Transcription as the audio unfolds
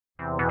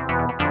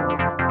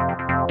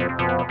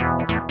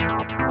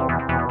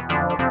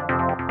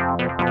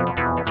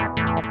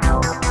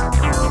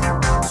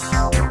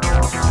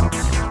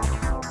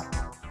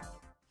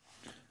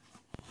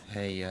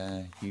Hey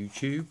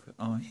YouTube,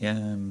 I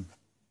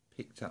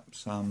picked up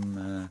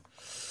some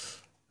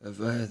of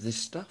this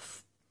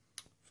stuff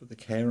for the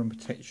care and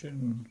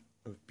protection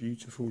of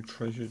beautiful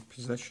treasured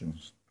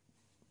possessions.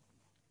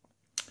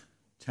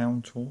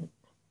 Town Talk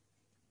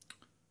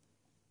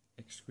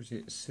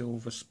Exquisite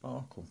Silver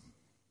Sparkle,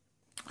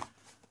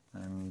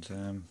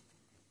 and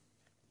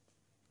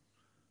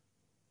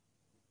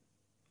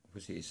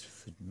obviously it's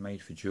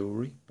made for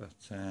jewellery, but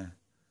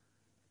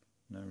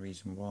no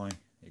reason why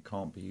it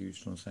can't be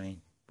used on, say,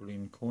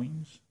 bullion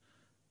coins,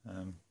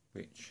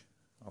 which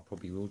I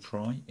probably will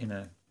try in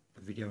a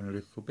video in a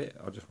little bit.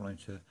 I just wanted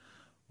to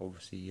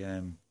obviously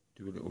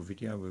do a little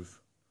video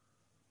of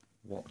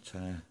what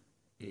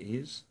it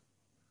is,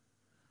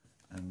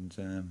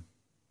 and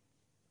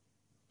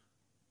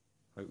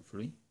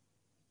hopefully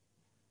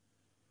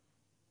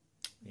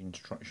the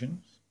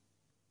instructions,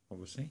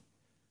 obviously,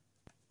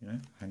 you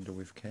know, handle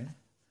with care,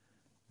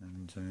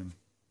 and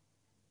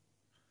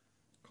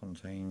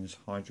contains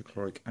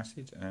hydrochloric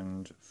acid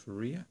and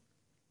Furia.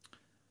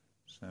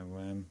 So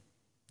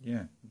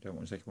yeah, don't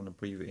want to say you want to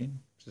breathe it in.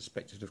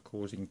 Suspected of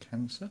causing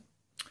cancer.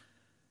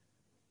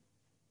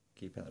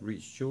 Keep out of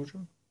reach of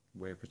children.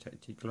 Wear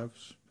protective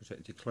gloves,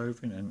 protective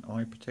clothing and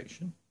eye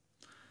protection.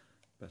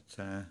 But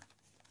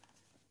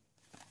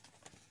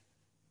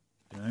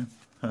you know,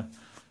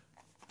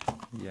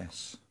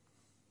 yes,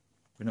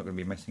 we're not going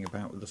to be messing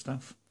about with the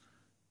stuff,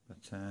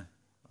 but I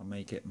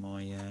may get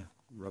my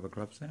rubber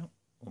gloves out,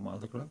 or my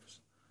other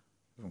gloves.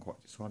 I haven't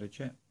quite decided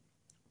yet,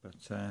 but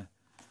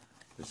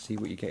let's see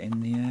what you get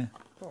in the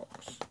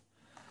box.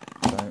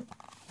 So I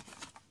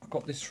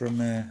got this from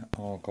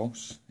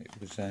Argos. It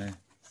was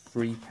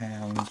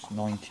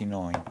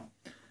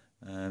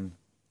 £3.99.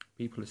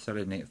 People are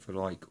selling it for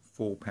like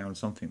 £4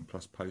 something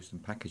plus post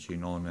and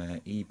packaging on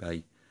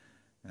eBay,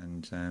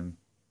 and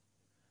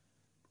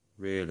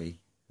really,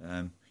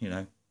 you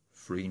know,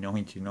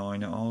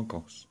 £3.99 at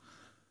Argos.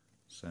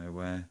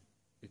 So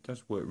it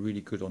does work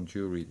really good on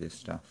jewellery, this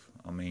stuff.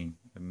 I mean,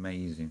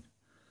 amazing.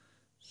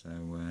 So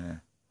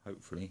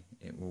hopefully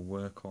it will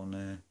work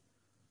on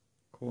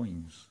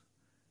coins.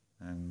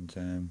 And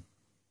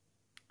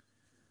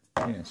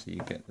yeah, so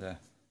you get the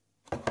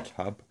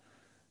tub.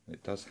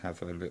 It does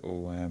have a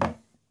little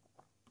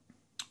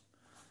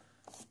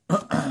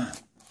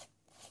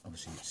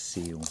obviously it's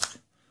sealed.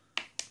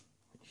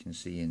 You can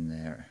see in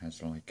there it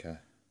has like a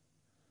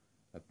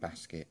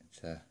basket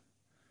to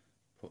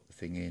put the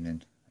thing in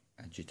and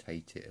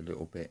agitate it a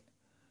little bit.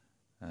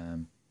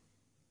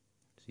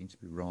 Seems to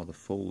be rather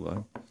full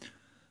though,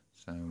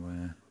 so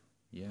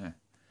yeah,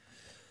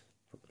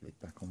 put the lid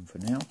back on for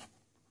now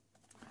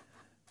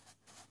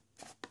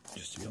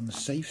just to be on the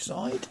safe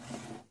side.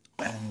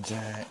 And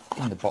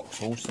in the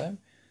box also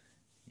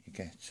you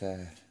get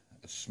a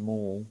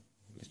small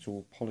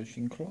little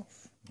polishing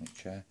cloth,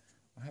 which I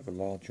have a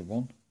larger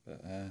one, but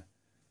yeah,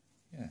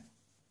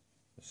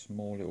 a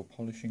small little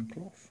polishing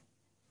cloth,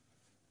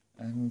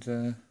 and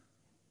a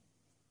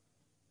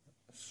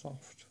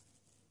soft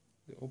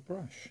little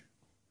brush.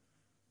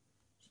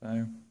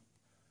 So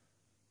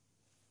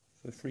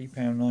for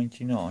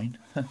 £3.99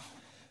 I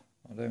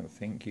don't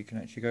think you can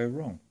actually go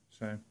wrong.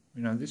 So,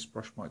 you know, this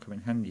brush might come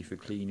in handy for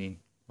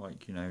cleaning,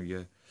 like, you know,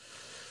 your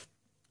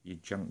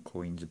junk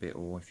coins a bit,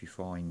 or if you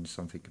find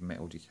something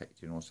metal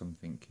detecting or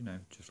something, you know,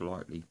 just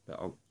lightly.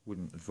 But I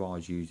wouldn't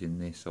advise using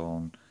this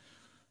on,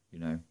 you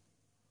know,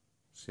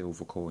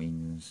 silver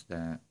coins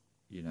that,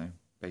 you know,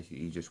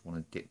 basically you just want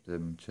to dip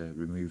them to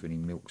remove any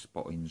milk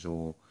spottings,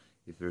 or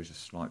if there is a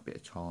slight bit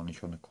of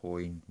tarnish on a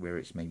coin where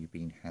it's maybe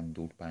been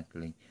handled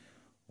badly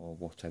or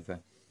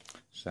whatever.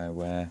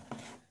 So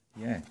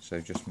yeah, so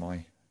just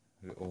my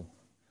little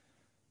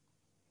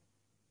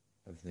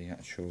of the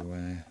actual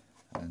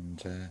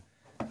and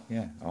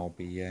yeah, I'll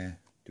be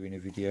doing a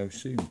video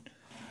soon.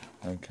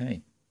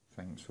 Okay,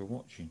 thanks for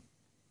watching.